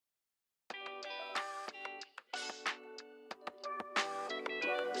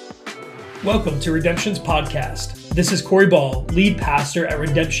Welcome to Redemption's podcast. This is Corey Ball, lead pastor at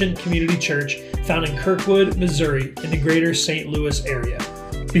Redemption Community Church, found in Kirkwood, Missouri, in the greater St. Louis area.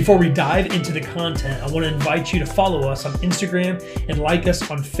 Before we dive into the content, I want to invite you to follow us on Instagram and like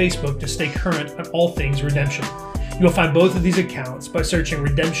us on Facebook to stay current on all things Redemption. You'll find both of these accounts by searching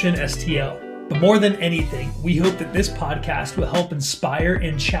Redemption STL. But more than anything, we hope that this podcast will help inspire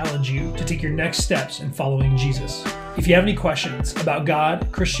and challenge you to take your next steps in following Jesus. If you have any questions about God,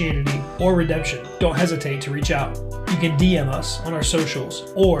 Christianity, or redemption, don't hesitate to reach out. You can DM us on our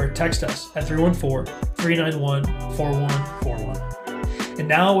socials or text us at 314-391-4141. And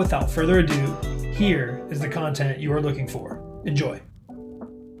now, without further ado, here is the content you are looking for. Enjoy.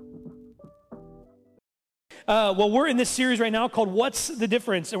 We're in this series right now called What's the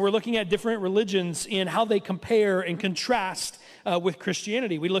Difference? And we're looking at different religions and how they compare and contrast with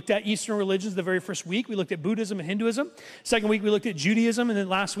Christianity. We looked at Eastern religions the very first week. We looked at Buddhism and Hinduism. Second week, we looked at Judaism. And then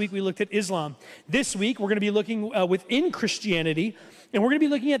last week, we looked at Islam. This week, we're going to be looking within Christianity, and we're going to be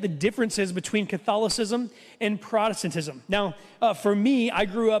looking at the differences between Catholicism and Protestantism. Now, for me, I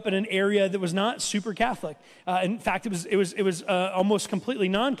grew up in an area that was not super Catholic. In fact, it was almost completely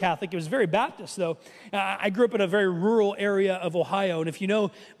non-Catholic. It was very Baptist, though. I grew up in a very rural area of Ohio, and if you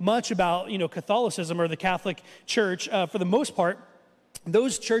know much about Catholicism or the Catholic Church, for the most part,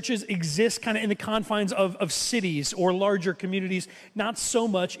 those churches exist kind of in the confines of cities or larger communities, not so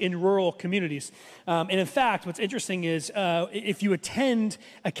much in rural communities. And in fact, what's interesting is if you attend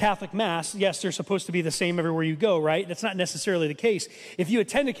a Catholic Mass, yes, they're supposed to be the same everywhere you go, right? That's not necessarily the case. If you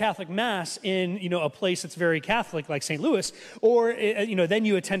attend a Catholic Mass in a place that's very Catholic, like St. Louis, or then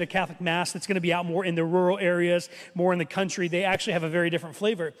you attend a Catholic Mass that's going to be out more in the rural areas, more in the country, they actually have a very different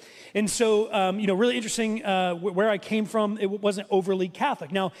flavor. And so, really interesting, where I came from, it wasn't overly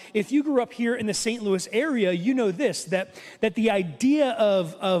Catholic. Now, if you grew up here in the St. Louis area, you know this, that the idea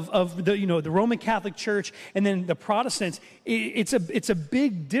of the Roman Catholic Church and then the Protestants, it's a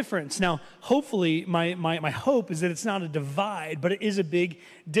big difference. Now, hopefully, my hope is that it's not a divide, but it is a big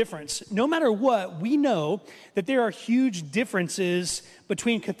difference. No matter what, we know that there are huge differences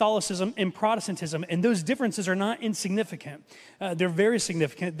between Catholicism and Protestantism, and those differences are not insignificant. They're very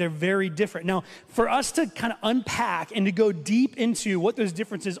significant. They're very different. Now, for us to kind of unpack and to go deep into what those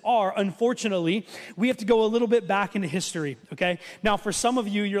differences are, unfortunately, we have to go a little bit back into history, okay? Now, for some of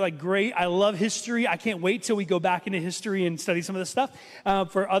you, you're like, great, I love history. I can't wait till we go back into history and study some of this stuff.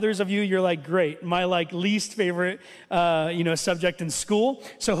 For others of you, you're like, great, my least favorite, subject in school.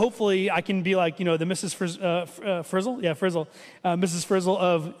 So hopefully I can be like, the Mrs. Frizzle? Yeah, Frizzle. Mrs. Frizzle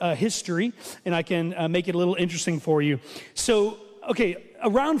of history, and I can make it a little interesting for you. So, okay,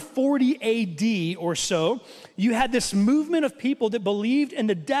 around 40 AD or so, you had this movement of people that believed in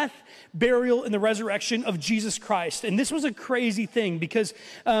the death, burial, and the resurrection of Jesus Christ. And this was a crazy thing because,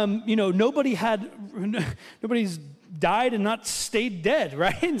 nobody's died and not stayed dead,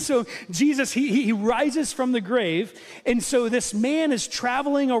 right? And so Jesus, he rises from the grave. And so this man is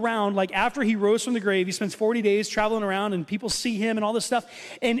traveling around, like after he rose from the grave, he spends 40 days traveling around and people see him and all this stuff.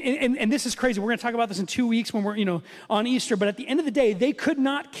 And this is crazy. We're going to talk about this in 2 weeks when we're, on Easter. But at the end of the day, they could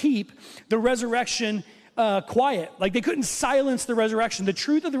not keep the resurrection quiet. Like they couldn't silence the resurrection. The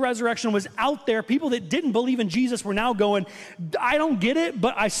truth of the resurrection was out there. People that didn't believe in Jesus were now going, I don't get it,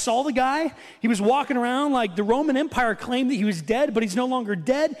 but I saw the guy. He was walking around like the Roman Empire claimed that he was dead, but he's no longer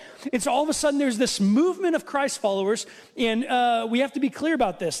dead. And so all of a sudden there's this movement of Christ followers, and we have to be clear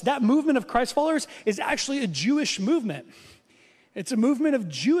about this. That movement of Christ followers is actually a Jewish movement. It's a movement of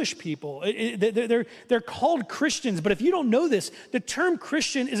Jewish people. They're called Christians, but if you don't know this, the term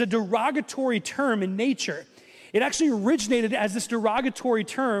Christian is a derogatory term in nature. It actually originated as this derogatory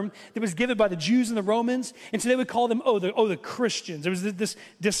term that was given by the Jews and the Romans, and so they would call them, the Christians. It was this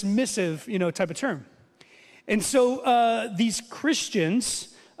dismissive, type of term. And so these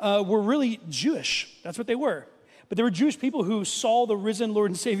Christians were really Jewish. That's what they were. But they were Jewish people who saw the risen Lord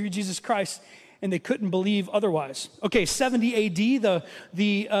and Savior Jesus Christ, and they couldn't believe otherwise. Okay, 70 AD,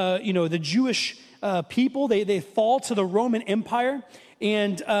 the Jewish people, they fall to the Roman Empire,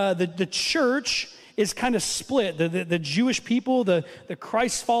 and the church is kind of split. The Jewish people, the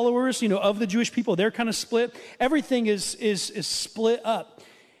Christ followers, of the Jewish people, they're kind of split. Everything is split up.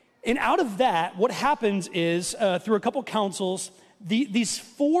 And out of that, what happens is, through a couple councils, these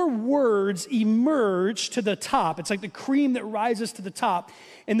four words emerge to the top. It's like the cream that rises to the top.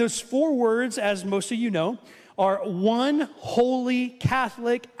 And those four words, as most of you know, are one holy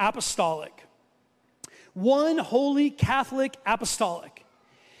Catholic apostolic. One holy Catholic apostolic.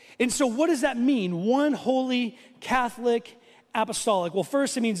 And so what does that mean? One holy Catholic apostolic. Well,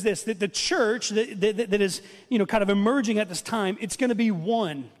 first it means this, that the church that is, kind of emerging at this time, it's going to be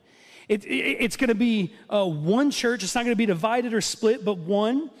one. It's going to be one church. It's not going to be divided or split, but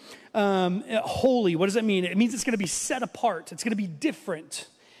one. Holy, what does that mean? It means it's going to be set apart. It's going to be different.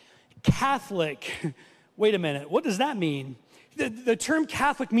 Catholic, wait a minute. What does that mean? The term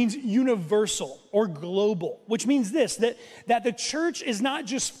Catholic means universal or global, which means this, that the church is not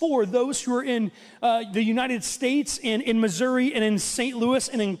just for those who are in the United States and in Missouri and in St. Louis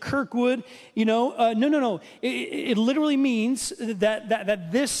and in Kirkwood, No. It literally means that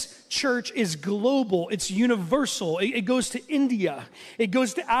this church is global. It's universal. It goes to India. It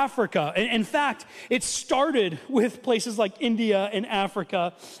goes to Africa. And in fact, it started with places like India and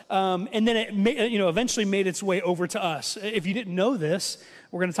Africa, and then it eventually made its way over to us. If you didn't know this,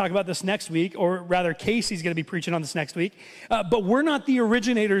 we're going to talk about this next week, or rather Casey's going to be preaching on this next week, but we're not the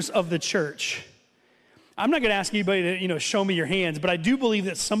originators of the church. I'm not going to ask anybody to, show me your hands, but I do believe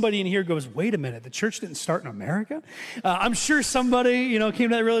that somebody in here goes, wait a minute, the church didn't start in America? I'm sure somebody, came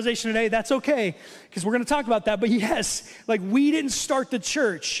to that realization today. That's okay, because we're going to talk about that. But yes, we didn't start the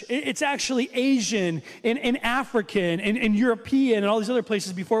church. It's actually Asian and African and European and all these other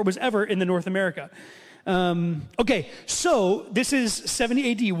places before it was ever in the North America. Okay, so this is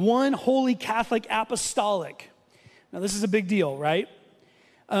 70 AD, one Holy Catholic Apostolic. Now, this is a big deal, right?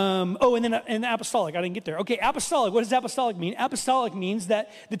 And apostolic, I didn't get there. Okay, apostolic, what does apostolic mean? Apostolic means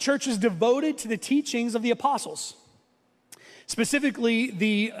that the church is devoted to the teachings of the apostles. Specifically,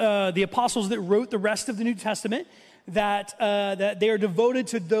 the apostles that wrote the rest of the New Testament, that they are devoted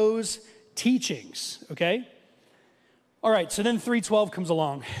to those teachings, okay? All right, so then 312 comes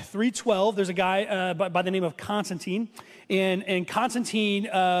along. 312, there's a guy by the name of Constantine, and Constantine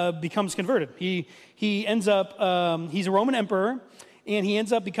becomes converted. He ends up, he's a Roman emperor, and he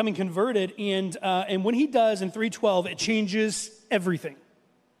ends up becoming converted, and when he does in 312, it changes everything.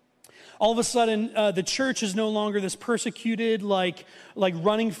 All of a sudden, the church is no longer this persecuted, like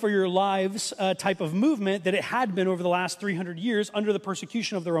running for your lives type of movement that it had been over the last 300 years under the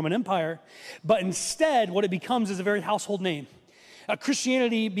persecution of the Roman Empire. But instead, what it becomes is a very household name.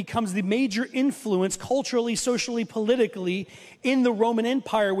 Christianity becomes the major influence culturally, socially, politically in the Roman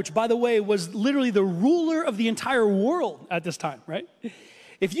Empire, which, by the way, was literally the ruler of the entire world at this time, right?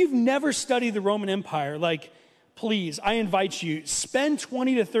 If you've never studied the Roman Empire, please, I invite you, spend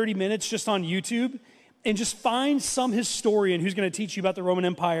 20 to 30 minutes just on YouTube and just find some historian who's going to teach you about the Roman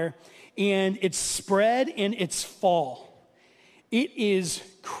Empire and its spread and its fall. It is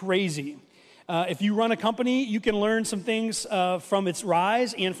crazy. If you run a company, you can learn some things from its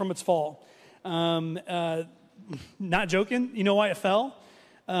rise and from its fall. Not joking. You know why it fell?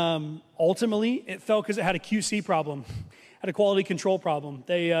 Ultimately, it fell because it had a QC problem, had a quality control problem.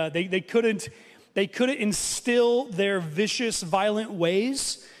 They couldn't instill their vicious, violent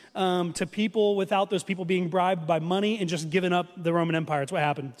ways to people without those people being bribed by money and just giving up the Roman Empire. That's what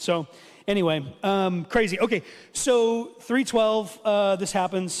happened. So anyway, crazy. Okay, so 312, this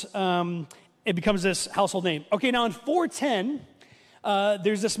happens. It becomes this household name. Okay, now in 410,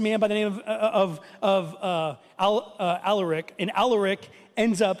 there's this man by the name of Alaric, and Alaric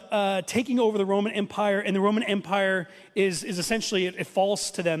ends up taking over the Roman Empire, and the Roman Empire is essentially, it falls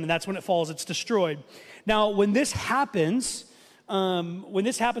to them, and that's when it falls, it's destroyed. Now, when this happens,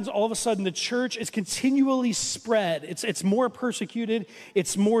 all of a sudden the church is continually spread. It's more persecuted,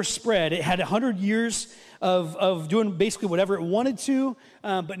 it's more spread. It had 100 years of doing basically whatever it wanted to,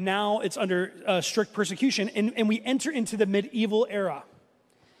 but now it's under strict persecution, and we enter into the medieval era.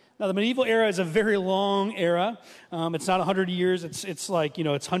 Now, the medieval era is a very long era. It's not 100 years. It's like,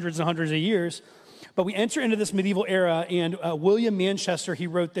 it's hundreds and hundreds of years. But we enter into this medieval era, and William Manchester, he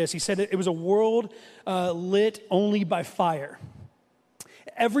wrote this. He said it was a world lit only by fire.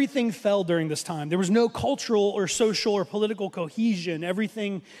 Everything fell during this time. There was no cultural or social or political cohesion.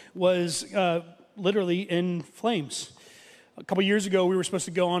 Everything was literally in flames. A couple years ago, we were supposed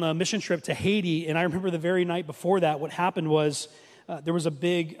to go on a mission trip to Haiti, and I remember the very night before that, what happened was there was a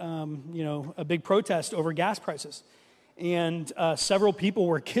big protest over gas prices, and several people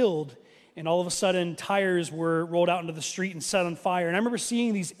were killed, and all of a sudden, tires were rolled out into the street and set on fire. And I remember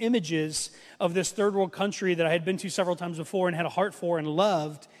seeing these images of this third world country that I had been to several times before and had a heart for and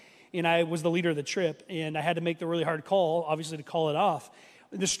loved, and I was the leader of the trip, and I had to make the really hard call, obviously, to call it off.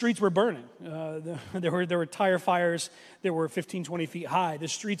 The streets were burning. There were tire fires that were 15, 20 feet high. The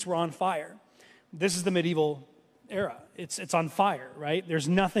streets were on fire. This is the medieval era. It's on fire, right? There's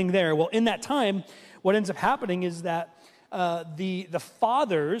nothing there. Well, in that time, what ends up happening is that the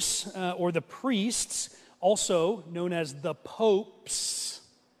fathers or the priests, also known as the popes,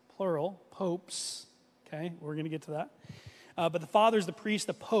 plural, popes, okay? We're going to get to that. But the fathers, the priests,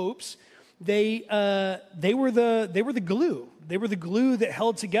 the popes, they were the glue. They were the glue that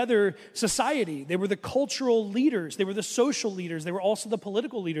held together society. They were the cultural leaders. They were the social leaders. They were also the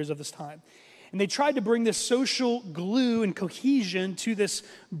political leaders of this time. And they tried to bring this social glue and cohesion to this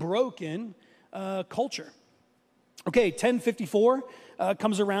broken culture. Okay, 1054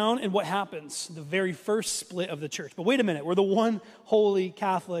 comes around, and what happens? The very first split of the church. But wait a minute, we're the one holy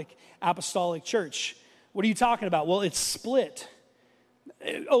Catholic apostolic church. What are you talking about? Well, it's split.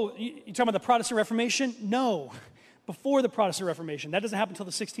 Oh, you're talking about the Protestant Reformation? No, before the Protestant Reformation. That doesn't happen until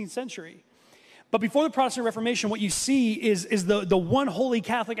the 16th century. But before the Protestant Reformation, what you see is the one holy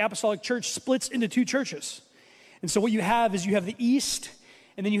Catholic apostolic church splits into two churches. And so what you have is you have the East,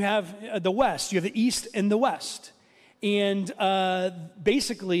 and then you have the West. You have the East and the West. And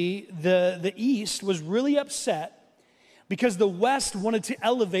basically, the East was really upset because the West wanted to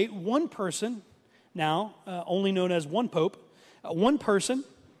elevate one person, now only known as one pope, one person,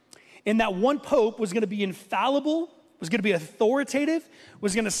 and that one pope was going to be infallible, was going to be authoritative,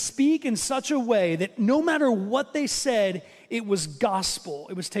 was going to speak in such a way that no matter what they said, it was gospel.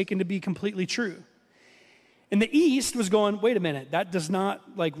 It was taken to be completely true. And the East was going, wait a minute, that does not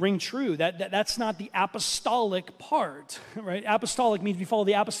ring true. That's not the apostolic part, right? Apostolic means we follow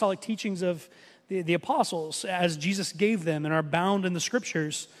the apostolic teachings of the apostles as Jesus gave them and are bound in the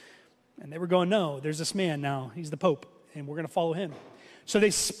scriptures. And they were going, no, there's this man now. He's the Pope, and we're going to follow him. So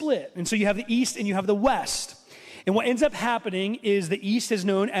they split. And so you have the East and you have the West. And what ends up happening is the East is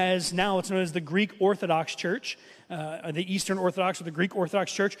known as, now it's known as the Greek Orthodox Church, the Eastern Orthodox or the Greek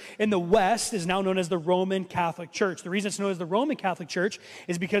Orthodox Church, and the West is now known as the Roman Catholic Church. The reason it's known as the Roman Catholic Church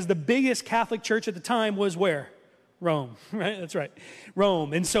is because the biggest Catholic church at the time was where? Rome, right? That's right,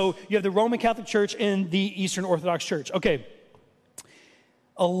 Rome. And so you have the Roman Catholic Church and the Eastern Orthodox Church. Okay,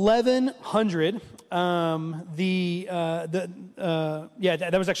 1100,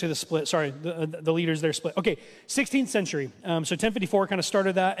 that was actually the split. Sorry, the leaders there split. Okay, 16th century. So 1054 kind of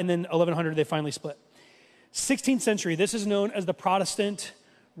started that, and then 1100 they finally split. 16th century, this is known as the Protestant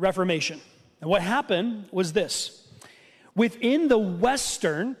Reformation. And what happened was this. Within the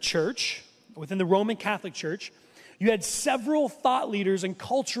Western church, within the Roman Catholic Church, you had several thought leaders and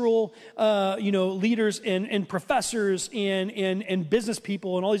cultural, leaders and professors and business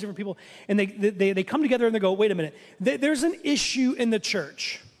people and all these different people, and they come together and they go, wait a minute, there's an issue in the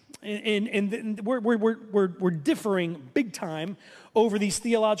church, and we're differing big time over these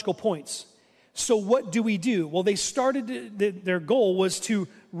theological points. So what do we do? Well, they started, their goal was to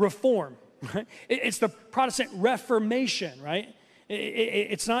reform, right? It's the Protestant Reformation, right?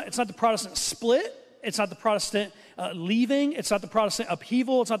 It's not the Protestant split. It's not the Protestant leaving. It's not the Protestant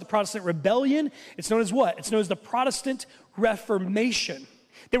upheaval. It's not the Protestant rebellion. It's known as what? It's known as the Protestant Reformation.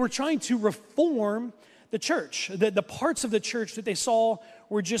 They were trying to reform the church. The parts of the church that they saw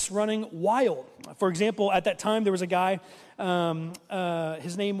were just running wild. For example, at that time, there was a guy,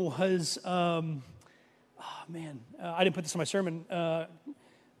 his name was, I didn't put this in my sermon,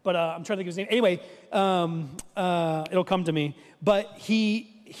 but I'm trying to think of his name. Anyway, it'll come to me. But he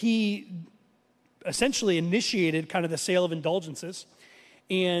essentially initiated kind of the sale of indulgences.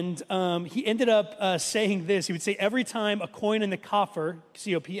 And he ended up saying this. He would say, every time a coin in the coffer,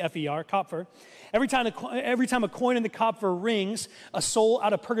 C-O-P-F-E-R, coffer, every time a coin in the coffer rings, a soul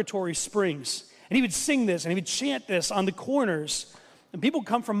out of purgatory springs. And he would sing this, and he would chant this on the corners. And people would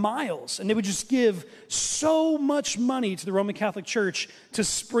come from miles, and they would just give so much money to the Roman Catholic Church to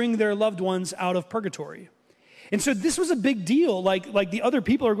spring their loved ones out of purgatory. And so this was a big deal. Like the other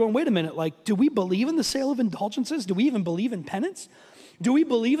people are going, wait a minute, do we believe in the sale of indulgences? Do we even believe in penance? Do we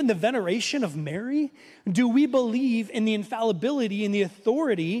believe in the veneration of Mary? Do we believe in the infallibility and the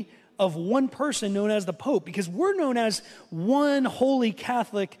authority of one person known as the Pope? Because we're known as one holy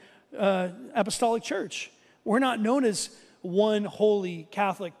Catholic apostolic church. We're not known as one holy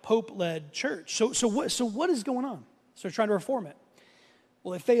Catholic Pope-led church. So what is going on? So they're trying to reform it.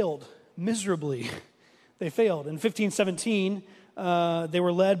 Well, it failed miserably. They failed. In 1517, they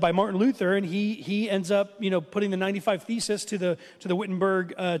were led by Martin Luther, and he ends up, putting the 95 Thesis to the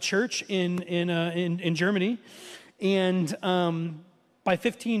Wittenberg Church in Germany, and by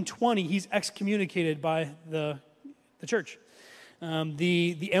 1520, he's excommunicated by the church.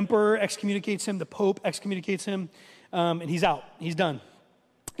 The emperor excommunicates him, the Pope excommunicates him, and he's out. He's done.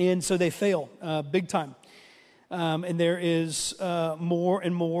 And so they fail big time, and there is more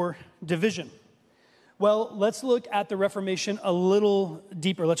and more division. Well, let's look at the Reformation a little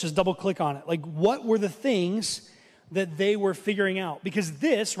deeper. Let's just double click on it. What were the things that they were figuring out? Because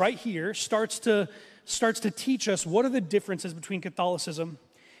this right here starts to teach us what are the differences between Catholicism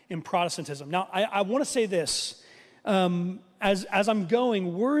and Protestantism. Now, I want to say this. as I'm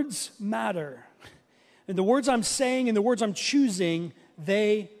going, words matter. And the words I'm saying and the words I'm choosing,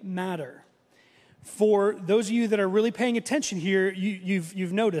 they matter. For those of you that are really paying attention here,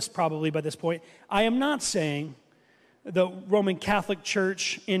 you've noticed probably by this point, I am not saying the Roman Catholic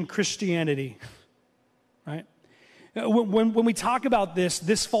Church in Christianity, right? When we talk about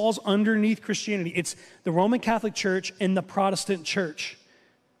this falls underneath Christianity. It's the Roman Catholic Church and the Protestant Church,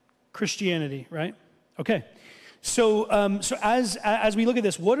 Christianity, right? Okay. So as we look at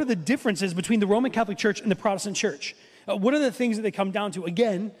this, what are the differences between the Roman Catholic Church and the Protestant Church? What are the things that they come down to?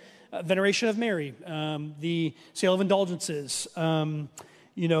 Again, veneration of Mary, the sale of indulgences, all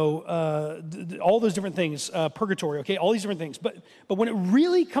those different things, purgatory, okay, all these different things. But when it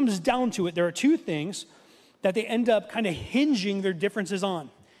really comes down to it, there are two things that they end up kind of hinging their differences on.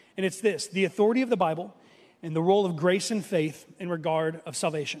 And it's this: the authority of the Bible and the role of grace and faith in regard of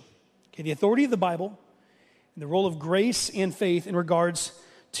salvation. Okay, the authority of the Bible and the role of grace and faith in regards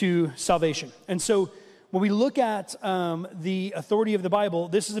to salvation. And so when we look at the authority of the Bible,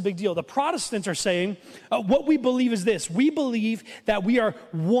 this is a big deal. The Protestants are saying, what we believe is this. We believe that we are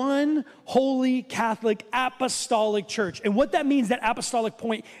one holy Catholic apostolic church. And what that means, that apostolic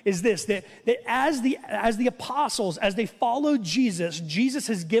point, is this, that as the apostles, as they followed Jesus, Jesus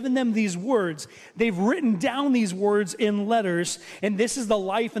has given them these words. They've written down these words in letters, and this is the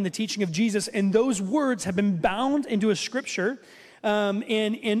life and the teaching of Jesus. And those words have been bound into a scripture,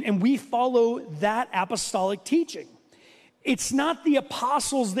 and we follow that apostolic teaching. It's not the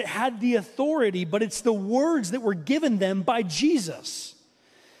apostles that had the authority, but it's the words that were given them by Jesus.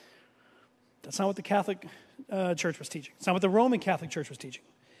 That's not what the Catholic Church was teaching. It's not what the Roman Catholic Church was teaching.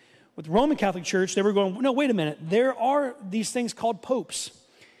 With the Roman Catholic Church, they were going, no, wait a minute. There are these things called popes,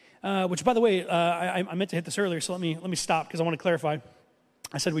 which, by the way, I meant to hit this earlier, so let me stop because I want to clarify.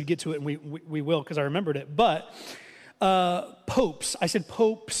 I said we'd get to it, and we will because I remembered it. But popes. I said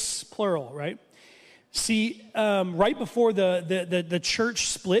popes, plural, right? See, right before the church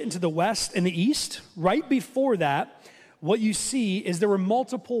split into the West and the East, right before that, what you see is there were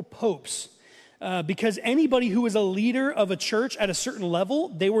multiple popes. Because anybody who was a leader of a church at a certain level,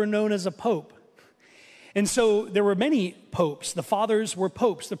 they were known as a pope. And so there were many popes. The fathers were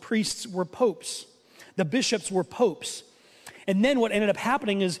popes. The priests were popes. The bishops were popes. And then what ended up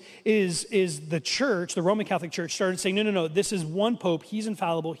happening is the church, the Roman Catholic Church, started saying, no, this is one pope. He's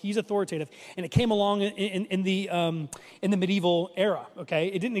infallible. He's authoritative. And it came along in the medieval era. Okay,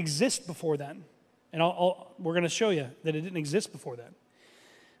 it didn't exist before then, and we're going to show you that it didn't exist before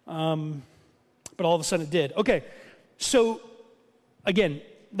then. But all of a sudden it did. Okay, so again,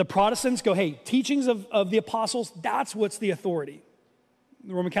 the Protestants go, hey, teachings of the apostles, that's what's the authority.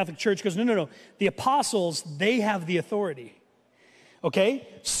 The Roman Catholic Church goes, no. The apostles, they have the authority. Okay,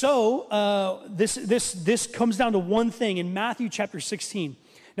 so this comes down to one thing in Matthew chapter 16.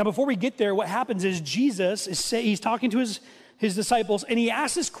 Now, before we get there, what happens is Jesus he's talking to his disciples, and he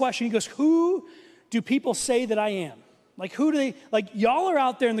asks this question. He goes, "Who do people say that I am?" Like, who do they? Like, y'all are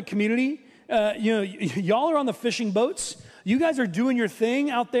out there in the community. Y'all are on the fishing boats. You guys are doing your thing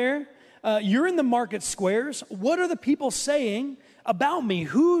out there. You're in the market squares. What are the people saying about me?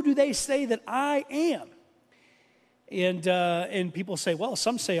 Who do they say that I am? And people say, well,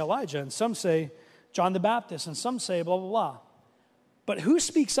 some say Elijah, and some say John the Baptist, and some say blah, blah, blah. But who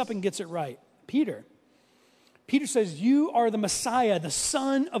speaks up and gets it right? Peter. Peter says, you are the Messiah, the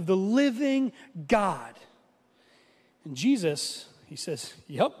Son of the living God. And Jesus, he says,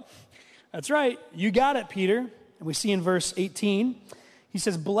 yep, that's right. You got it, Peter. And we see in verse 18, he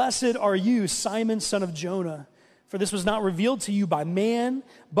says, blessed are you, Simon, son of Jonah. For this was not revealed to you by man,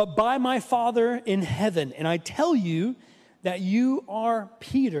 but by my Father in heaven. And I tell you that you are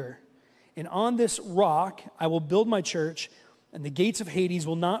Peter, and on this rock I will build my church, and the gates of Hades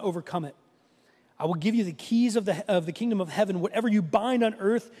will not overcome it. I will give you the keys of the kingdom of heaven. Whatever you bind on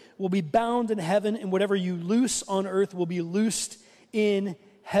earth will be bound in heaven, and whatever you loose on earth will be loosed in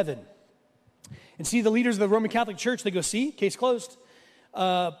heaven. And see, the leaders of the Roman Catholic Church, they go, see, case closed.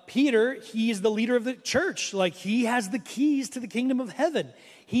 Peter, he is the leader of the church. Like, he has the keys to the kingdom of heaven.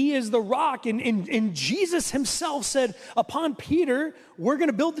 He is the rock. And Jesus himself said, upon Peter, we're going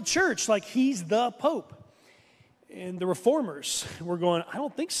to build the church. Like, he's the Pope. And the reformers were going, I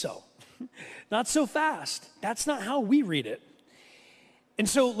don't think so. Not so fast. That's not how we read it. And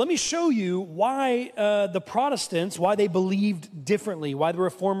so let me show you why the Protestants, why they believed differently, why the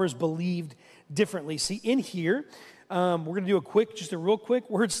reformers believed differently. See, in here, we're going to do just a real quick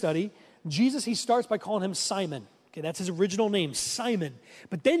word study. Jesus, he starts by calling him Simon. Okay, that's his original name, Simon.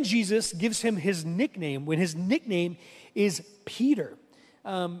 But then Jesus gives him his nickname, when his nickname is Peter.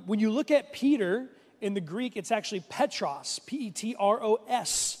 When you look at Peter in the Greek, it's actually Petros,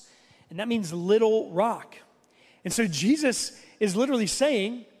 Petros, and that means little rock. And so Jesus is literally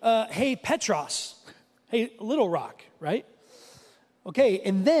saying, hey, Petros, hey, little rock, right? Okay,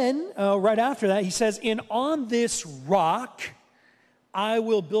 and then right after that, he says, and on this rock, I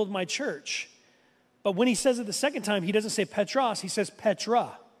will build my church. But when he says it the second time, he doesn't say Petros, he says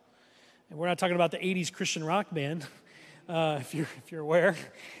Petra. And we're not talking about the 80s Christian rock band, if you're aware.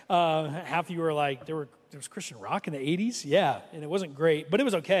 Half of you were like, there was Christian rock in the 80s? Yeah, and it wasn't great, but it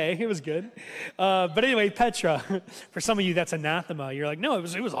was okay. It was good. But anyway, Petra. For some of you, that's anathema. You're like, no,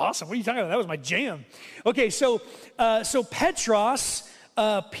 it was awesome. What are you talking about? That was my jam. Okay, so Petros,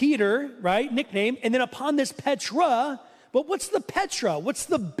 Peter, right, nickname, and then upon this Petra, but what's the Petra? What's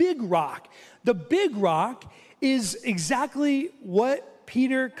the big rock? The big rock is exactly what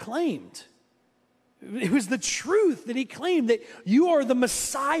Peter claimed. It was the truth that he claimed, that you are the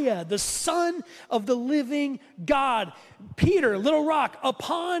Messiah, the Son of the living God. Peter, little rock,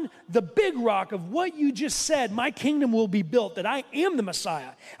 upon the big rock of what you just said, my kingdom will be built, that I am the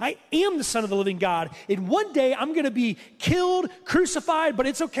Messiah. I am the Son of the living God. And one day I'm going to be killed, crucified, but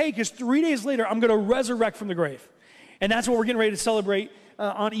it's okay because 3 days later I'm going to resurrect from the grave. And that's what we're getting ready to celebrate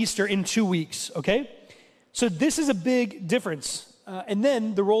on Easter in 2 weeks, okay? So this is a big difference. And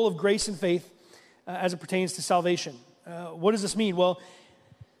then the role of grace and faith as it pertains to salvation. What does this mean? Well,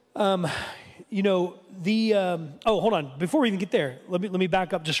 hold on. Before we even get there, let me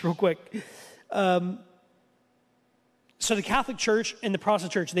back up just real quick. So the Catholic Church and the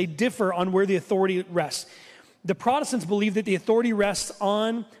Protestant Church, they differ on where the authority rests. The Protestants believe that the authority rests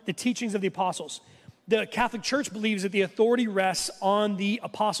on the teachings of the apostles. The Catholic Church believes that the authority rests on the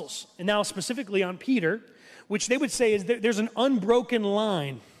apostles, and now specifically on Peter, which they would say is there's an unbroken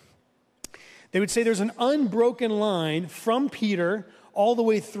line. They would say there's an unbroken line from Peter all the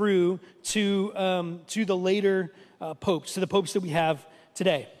way through to the later popes, to the popes that we have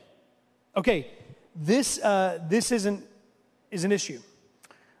today. Okay, this is an issue.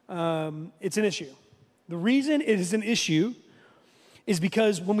 It's an issue. The reason it is an issue is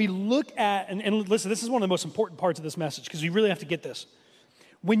because when we look at, and listen, this is one of the most important parts of this message because we really have to get this.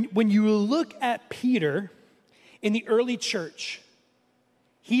 When you look at Peter in the early church,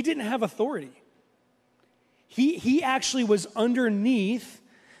 he didn't have authority. He actually was underneath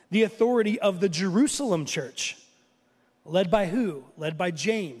the authority of the Jerusalem church. Led by who? Led by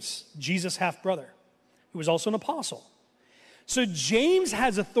James, Jesus' half-brother, who was also an apostle. So James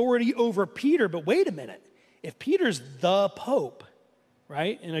has authority over Peter, but wait a minute. If Peter's the pope,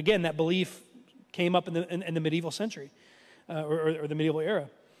 right? And again, that belief came up in the medieval century, or the medieval era.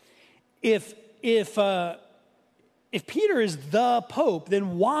 If Peter is the pope,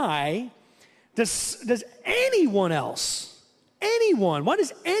 then why does anyone else, why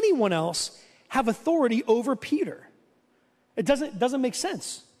does anyone else have authority over Peter? It doesn't make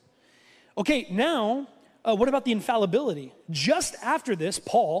sense. Okay, now, what about the infallibility? Just after this,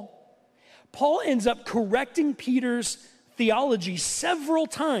 Paul ends up correcting Peter's theology several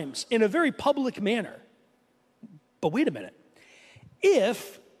times in a very public manner. But wait a minute.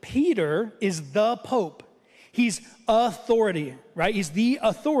 If Peter is the pope, he's authority, right? He's the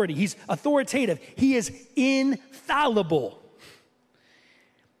authority. He's authoritative. He is infallible.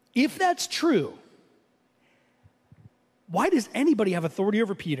 If that's true, why does anybody have authority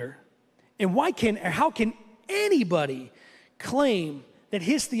over Peter? And how can anybody claim that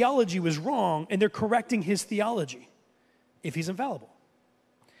his theology was wrong and they're correcting his theology if he's infallible?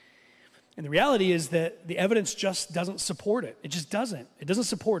 And the reality is that the evidence just doesn't support it. It just doesn't. It doesn't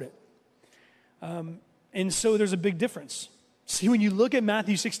support it. And so there's a big difference. See, when you look at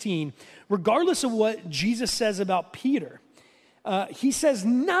Matthew 16, regardless of what Jesus says about Peter, he says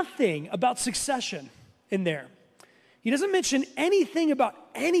nothing about succession in there. He doesn't mention anything about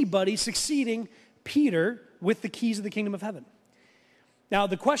anybody succeeding Peter with the keys of the kingdom of heaven. Now,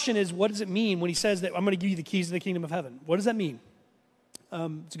 the question is, what does it mean when he says that I'm going to give you the keys of the kingdom of heaven? What does that mean?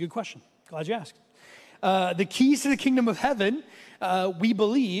 It's a good question. Glad you asked. The keys to the kingdom of heaven, we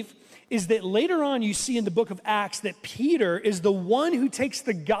believe, is that later on you see in the book of Acts that Peter is the one who takes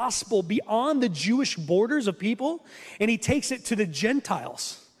the gospel beyond the Jewish borders of people, and he takes it to the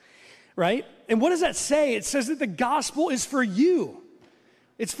Gentiles, right? And what does that say? It says that the gospel is for you.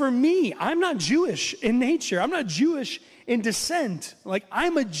 It's for me. I'm not Jewish in nature. I'm not Jewish in descent. Like,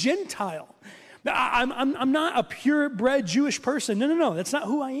 I'm a Gentile. I'm not a purebred Jewish person. No. That's not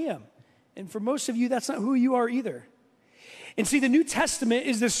who I am. And for most of you, that's not who you are either. And see, the New Testament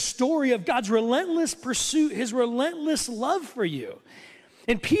is the story of God's relentless pursuit, his relentless love for you.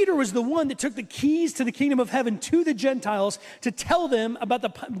 And Peter was the one that took the keys to the kingdom of heaven to the Gentiles to tell them about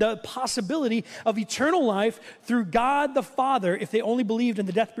the possibility of eternal life through God the Father if they only believed in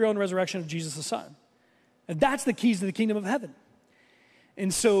the death, burial, and resurrection of Jesus the Son. And that's the keys to the kingdom of heaven.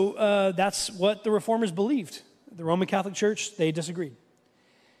 And so that's what the Reformers believed. The Roman Catholic Church, they disagreed.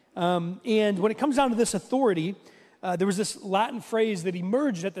 And when it comes down to this authority, there was this Latin phrase that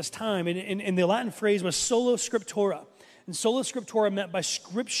emerged at this time, and the Latin phrase was sola scriptura. And sola scriptura meant by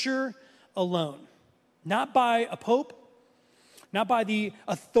scripture alone, not by a pope, not by the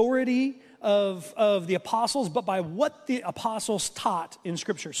authority of the apostles, but by what the apostles taught in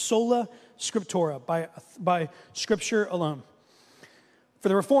Scripture. Sola scriptura, by Scripture alone. For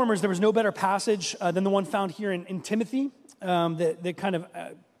the Reformers, there was no better passage than the one found here in Timothy that kind of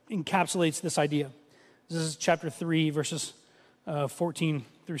encapsulates this idea. This is chapter 3, verses 14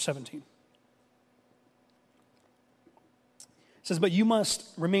 through 17. It says, "But you must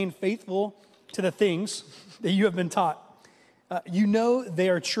remain faithful to the things that you have been taught. You know they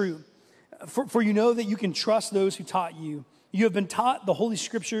are true. For you know that you can trust those who taught you. You have been taught the Holy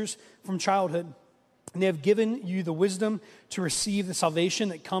Scriptures from childhood, and they have given you the wisdom to receive the salvation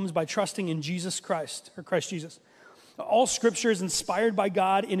that comes by trusting in Jesus Christ, or Christ Jesus. All Scripture is inspired by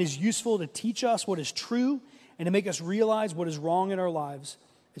God and is useful to teach us what is true and to make us realize what is wrong in our lives.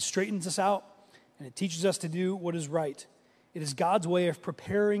 It straightens us out, and it teaches us to do what is right. It is God's way of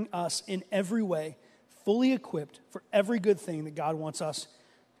preparing us in every way, fully equipped for every good thing that God wants us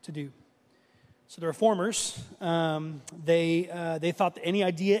to do." So the Reformers, they thought that any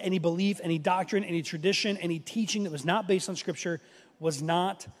idea, any belief, any doctrine, any tradition, any teaching that was not based on Scripture was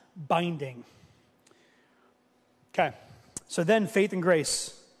not binding. Okay, so then faith and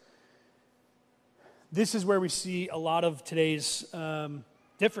grace. This is where we see a lot of today's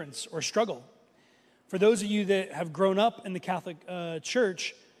difference or struggle. For those of you that have grown up in the Catholic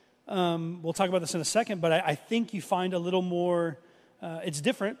Church, we'll talk about this in a second, but I think you find a little more, it's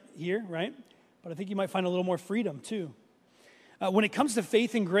different here, right? But I think you might find a little more freedom too. When it comes to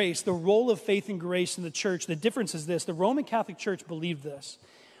faith and grace, the role of faith and grace in the church, the difference is this. The Roman Catholic Church believed this.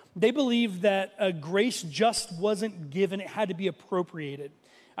 They believed that grace just wasn't given, it had to be appropriated.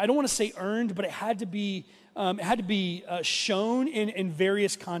 I don't want to say earned, but it had to be shown in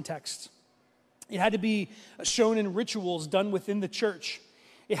various contexts. It had to be shown in rituals done within the church.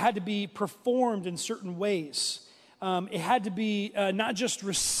 It had to be performed in certain ways. It had to be not just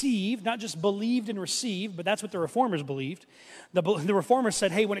received, not just believed and received, but that's what the Reformers believed. The Reformers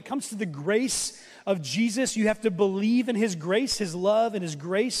said, hey, when it comes to the grace of Jesus, you have to believe in His grace, His love, and His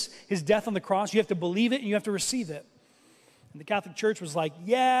grace, His death on the cross. You have to believe it and you have to receive it. And the Catholic Church was like,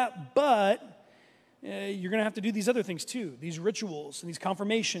 yeah, but you're going to have to do these other things too, these rituals and these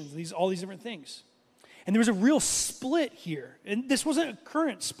confirmations, all these different things. And there was a real split here. And this wasn't a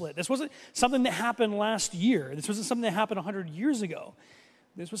current split. This wasn't something that happened last year. This wasn't something that happened 100 years ago.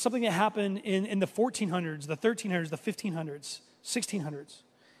 This was something that happened in the 1400s, the 1300s, the 1500s, 1600s.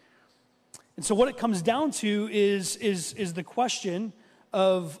 And so what it comes down to is the question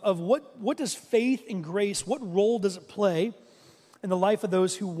of what does faith and grace, what role does it play in the life of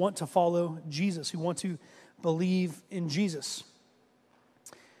those who want to follow Jesus, who want to believe in Jesus?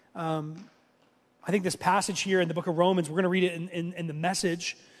 I think this passage here in the book of Romans, we're going to read it in the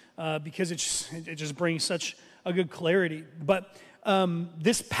Message because it just brings such a good clarity. But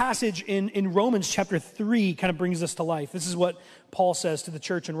this passage in Romans chapter 3 kind of brings this to life. This is what Paul says to the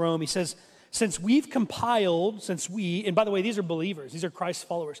church in Rome. He says, and by the way, these are believers. These are Christ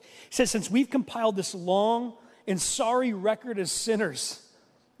followers. He says, since we've compiled this long and sorry record as sinners.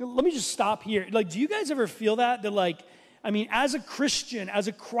 Let me just stop here. Like, do you guys ever feel that? That like, as a Christian, as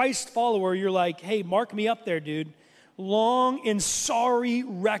a Christ follower, you're like, hey, mark me up there, dude. Long and sorry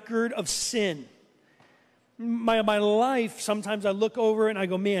record of sin. My life, sometimes I look over and I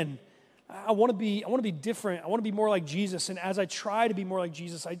go, man, I want to be different. I want to be more like Jesus. And as I try to be more like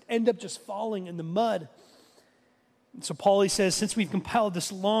Jesus, I end up just falling in the mud. And so Paul, he says, since we've compiled this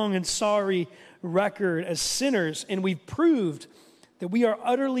long and sorry record as sinners, and we've proved that we are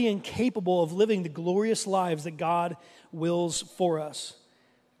utterly incapable of living the glorious lives that God wills for us.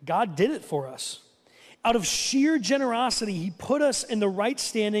 God did it for us. Out of sheer generosity, He put us in the right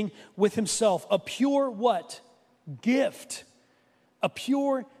standing with Himself. A pure what? Gift. A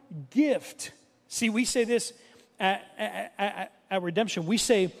pure gift. See, we say this at Redemption. We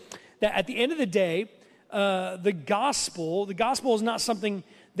say that at the end of the day, the gospel is not something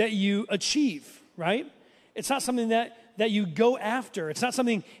that you achieve, right? It's not something that you go after. It's not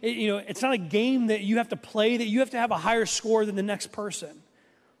something, it's not a game that you have to play, that you have to have a higher score than the next person.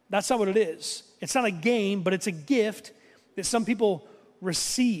 That's not what it is. It's not a game, but it's a gift that some people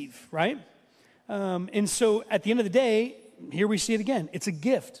receive, right? And so at the end of the day, here we see it again. It's a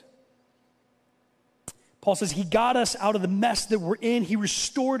gift. Paul says he got us out of the mess that we're in. He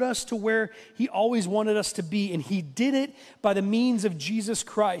restored us to where he always wanted us to be, and he did it by the means of Jesus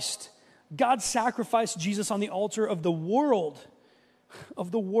Christ. God sacrificed Jesus on the altar of the world,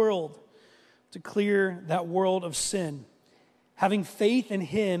 to clear that world of sin. Having faith in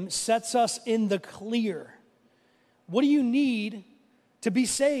him sets us in the clear. What do you need to be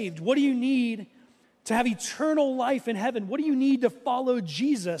saved? What do you need to have eternal life in heaven? What do you need to follow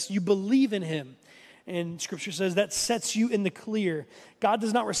Jesus? You believe in him. And Scripture says that sets you in the clear. God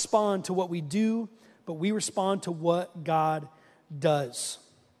does not respond to what we do, but we respond to what God does.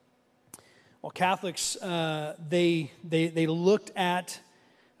 Well, Catholics, they looked at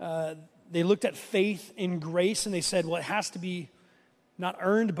faith in grace, and they said, well, it has to be not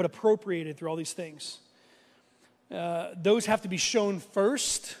earned but appropriated through all these things. Those have to be shown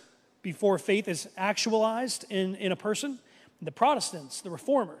first before faith is actualized in a person. The Protestants, the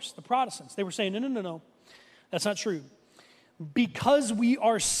Reformers, the Protestants, they were saying, no, that's not true. Because we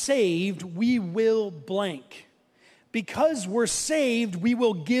are saved, we will blank. Because we're saved, we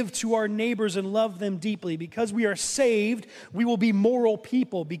will give to our neighbors and love them deeply. Because we are saved, we will be moral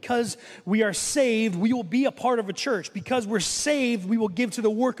people. Because we are saved, we will be a part of a church. Because we're saved, we will give to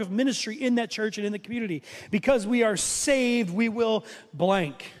the work of ministry in that church and in the community. Because we are saved, we will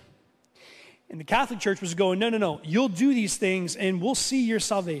blank. And the Catholic Church was going, no, you'll do these things and we'll see your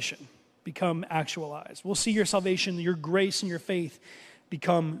salvation become actualized. We'll see your salvation, your grace and your faith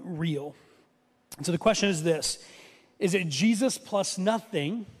become real. And so the question is this: is it Jesus plus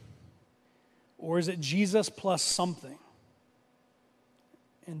nothing, or is it Jesus plus something?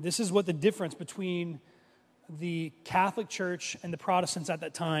 And this is what the difference between the Catholic Church and the Protestants at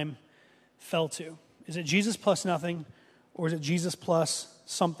that time fell to. Is it Jesus plus nothing, or is it Jesus plus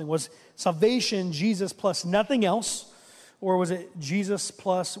something? Was salvation Jesus plus nothing else, or was it Jesus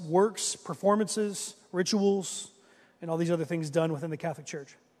plus works, performances, rituals, and all these other things done within the Catholic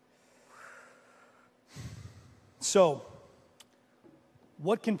Church? So,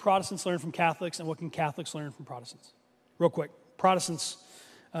 what can Protestants learn from Catholics, and what can Catholics learn from Protestants? Real quick, Protestants,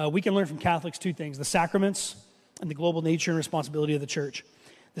 we can learn from Catholics two things: the sacraments and the global nature and responsibility of the church.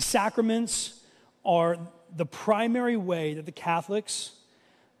 The sacraments are the primary way that the Catholics,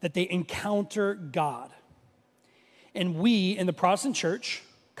 that they encounter God. And we in the Protestant church,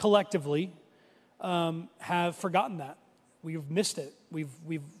 collectively, have forgotten that. We've missed it. We've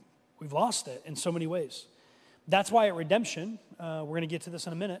lost it in so many ways. That's why at Redemption, we're going to get to this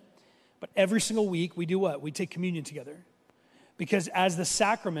in a minute, but every single week we do what? We take communion together. Because as the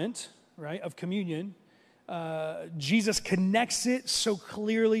sacrament, right, of communion, Jesus connects it so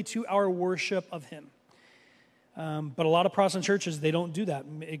clearly to our worship of him. But a lot of Protestant churches, they don't do that.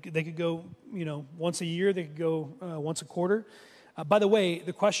 They could go, once a year. They could go once a quarter. By the way,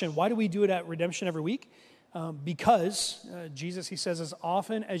 the question, why do we do it at Redemption every week? Because Jesus, he says, as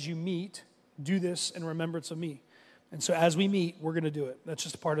often as you meet, do this in remembrance of me. And so as we meet, we're going to do it. That's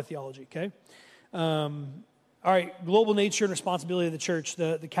just a part of theology, okay? All right, global nature and responsibility of the church.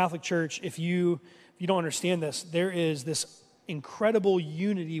 The Catholic Church, if you don't understand this, there is this incredible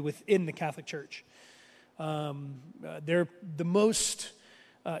unity within the Catholic Church. They're the most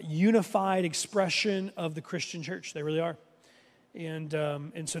unified expression of the Christian church. They really are.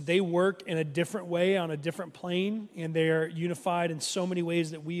 And so they work in a different way on a different plane, and they are unified in so many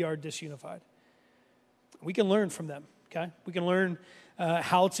ways that we are disunified. We can learn from them, okay? We can learn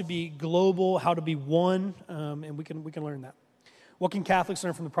how to be global, how to be one, and we can learn that. What can Catholics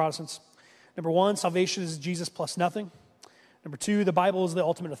learn from the Protestants? Number one, salvation is Jesus plus nothing. Number two, the Bible is the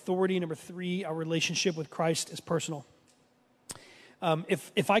ultimate authority. Number three, our relationship with Christ is personal.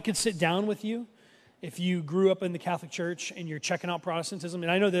 If I could sit down with you, if you grew up in the Catholic Church and you're checking out Protestantism,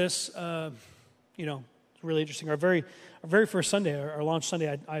 and I know this, it's really interesting. Our very first Sunday, our launch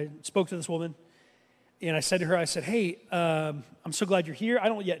Sunday, I spoke to this woman, and I said to her, hey, I'm so glad you're here. I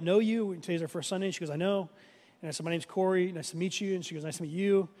don't yet know you. Today's our first Sunday. She goes, I know. And I said, my name's Corey. Nice to meet you. And she goes, nice to meet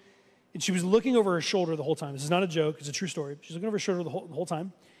you. And she was looking over her shoulder the whole time. This is not a joke. It's a true story. She's looking over her shoulder the whole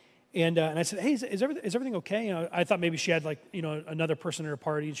time. And I said, hey, is everything okay? I thought maybe she had another person at her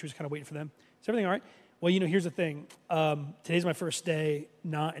party, and she was kind of waiting for them. Is everything all right? Well, here's the thing. Today's my first day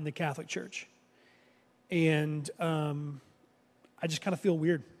not in the Catholic Church. And I just kind of feel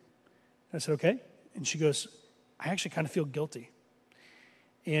weird. And I said, okay. And she goes, I actually kind of feel guilty.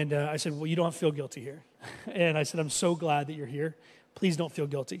 And I said, well, you don't have to feel guilty here. And I said, I'm so glad that you're here. Please don't feel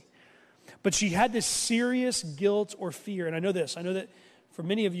guilty. But she had this serious guilt or fear. And I know that for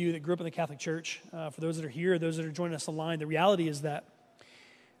many of you that grew up in the Catholic Church, for those that are here, those that are joining us online, the reality is that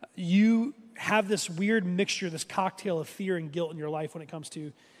you have this weird mixture, this cocktail of fear and guilt in your life when it comes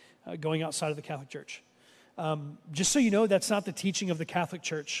to going outside of the Catholic Church. Just so you know, that's not the teaching of the Catholic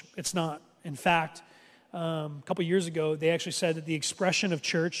Church. It's not. In fact, a couple years ago, they actually said that the expression of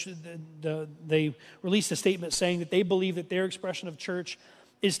church, they released a statement saying that they believe that their expression of church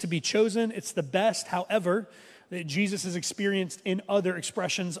is to be chosen. It's the best, however, that Jesus is experienced in other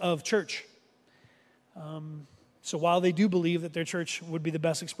expressions of church. So while they do believe that their church would be the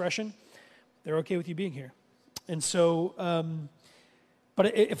best expression, they're okay with you being here. And so,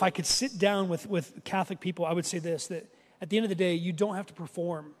 but if I could sit down with Catholic people, I would say this, that at the end of the day, you don't have to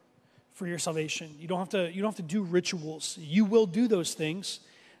perform for your salvation. You don't have to do rituals. You will do those things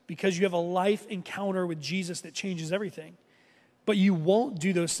because you have a life encounter with Jesus that changes everything. But you won't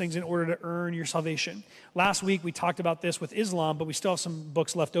do those things in order to earn your salvation. Last week, we talked about this with Islam, but we still have some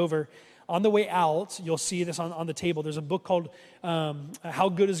books left over. On the way out, you'll see this on the table. There's a book called How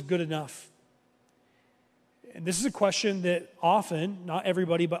Good is Good Enough? And this is a question that often, not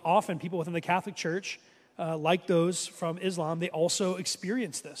everybody, but often people within the Catholic Church, like those from Islam, they also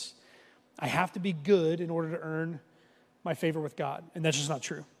experience this. I have to be good in order to earn my favor with God. And that's just not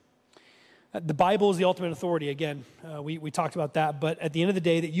true. The Bible is the ultimate authority. Again, we talked about that. But at the end of the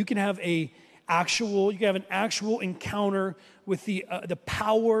day, that you can have an actual encounter with the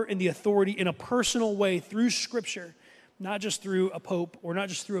power and the authority in a personal way through Scripture, not just through a pope or not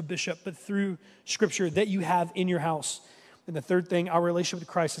just through a bishop, but through Scripture that you have in your house. And the third thing, our relationship with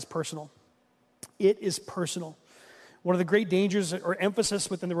Christ is personal. It is personal. One of the great dangers or emphasis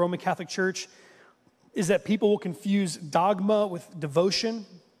within the Roman Catholic Church is that people will confuse dogma with devotion.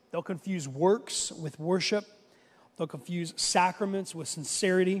 They'll confuse works with worship. They'll confuse sacraments with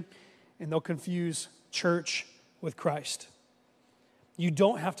sincerity. And they'll confuse church with Christ. You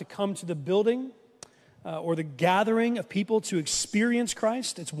don't have to come to the building or the gathering of people to experience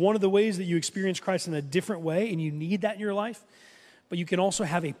Christ. It's one of the ways that you experience Christ in a different way, and you need that in your life. But you can also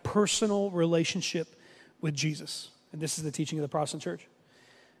have a personal relationship with Jesus. And this is the teaching of the Protestant church.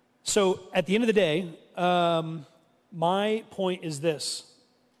 So at the end of the day, my point is this.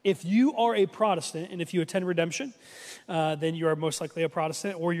 If you are a Protestant and if you attend Redemption, then you are most likely a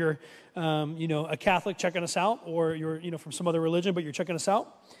Protestant, or you're a Catholic checking us out, or you're from some other religion, but you're checking us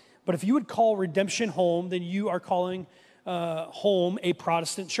out. But if you would call Redemption home, then you are calling home a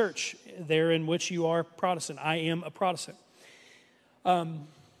Protestant church, there in which you are Protestant. I am a Protestant.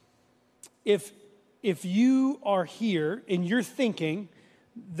 If you are here and you're thinking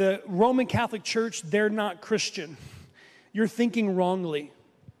the Roman Catholic Church, they're not Christian, you're thinking wrongly.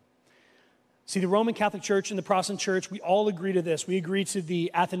 See, the Roman Catholic Church and the Protestant Church, we all agree to this. We agree to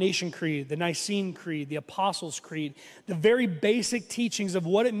the Athanasian Creed, the Nicene Creed, the Apostles' Creed, the very basic teachings of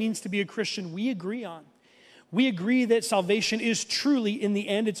what it means to be a Christian, we agree on. We agree that salvation is truly, in the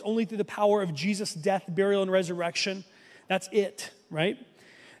end, it's only through the power of Jesus' death, burial, and resurrection. That's it, right?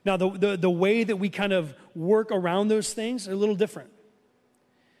 Now, the way that we kind of work around those things are a little different.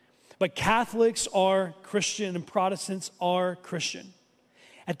 But Catholics are Christian and Protestants are Christian.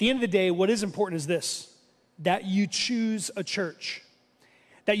 At the end of the day, what is important is this, that you choose a church,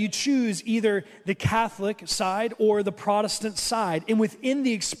 that you choose either the Catholic side or the Protestant side. And within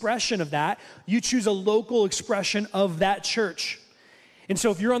the expression of that, you choose a local expression of that church. And so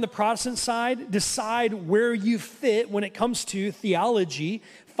if you're on the Protestant side, decide where you fit when it comes to theology,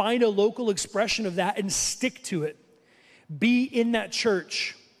 find a local expression of that and stick to it. Be in that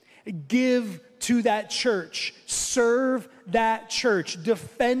church. Give to that church, serve that church,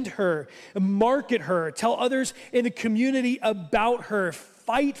 defend her, market her, tell others in the community about her,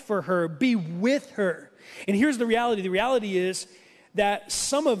 fight for her, be with her. And here's the reality. The reality is that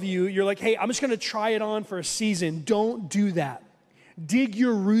some of you, you're like, hey, I'm just gonna try it on for a season. Don't do that. Dig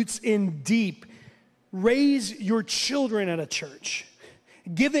your roots in deep. Raise your children at a church.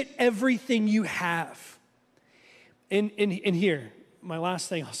 Give it everything you have. And here, my last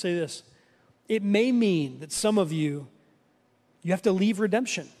thing, I'll say this. It may mean that some of you have to leave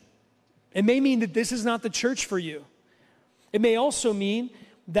Redemption. It may mean that this is not the church for you. It may also mean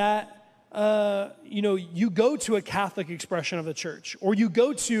that, you go to a Catholic expression of the church, or you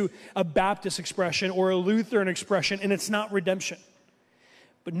go to a Baptist expression or a Lutheran expression, and it's not Redemption.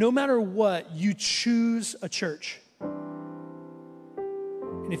 But no matter what, you choose a church.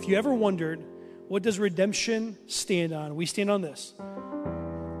 And if you ever wondered, what does Redemption stand on? We stand on this.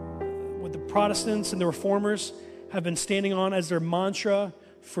 What the Protestants and the Reformers have been standing on as their mantra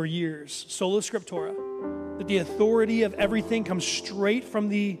for years. Sola Scriptura. That the authority of everything comes straight from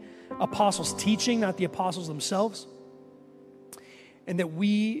the apostles' teaching, not the apostles themselves. And that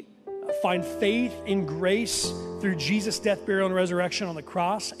we find faith in grace through Jesus' death, burial, and resurrection on the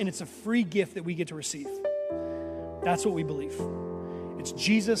cross, and it's a free gift that we get to receive. That's what we believe. It's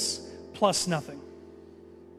Jesus plus nothing.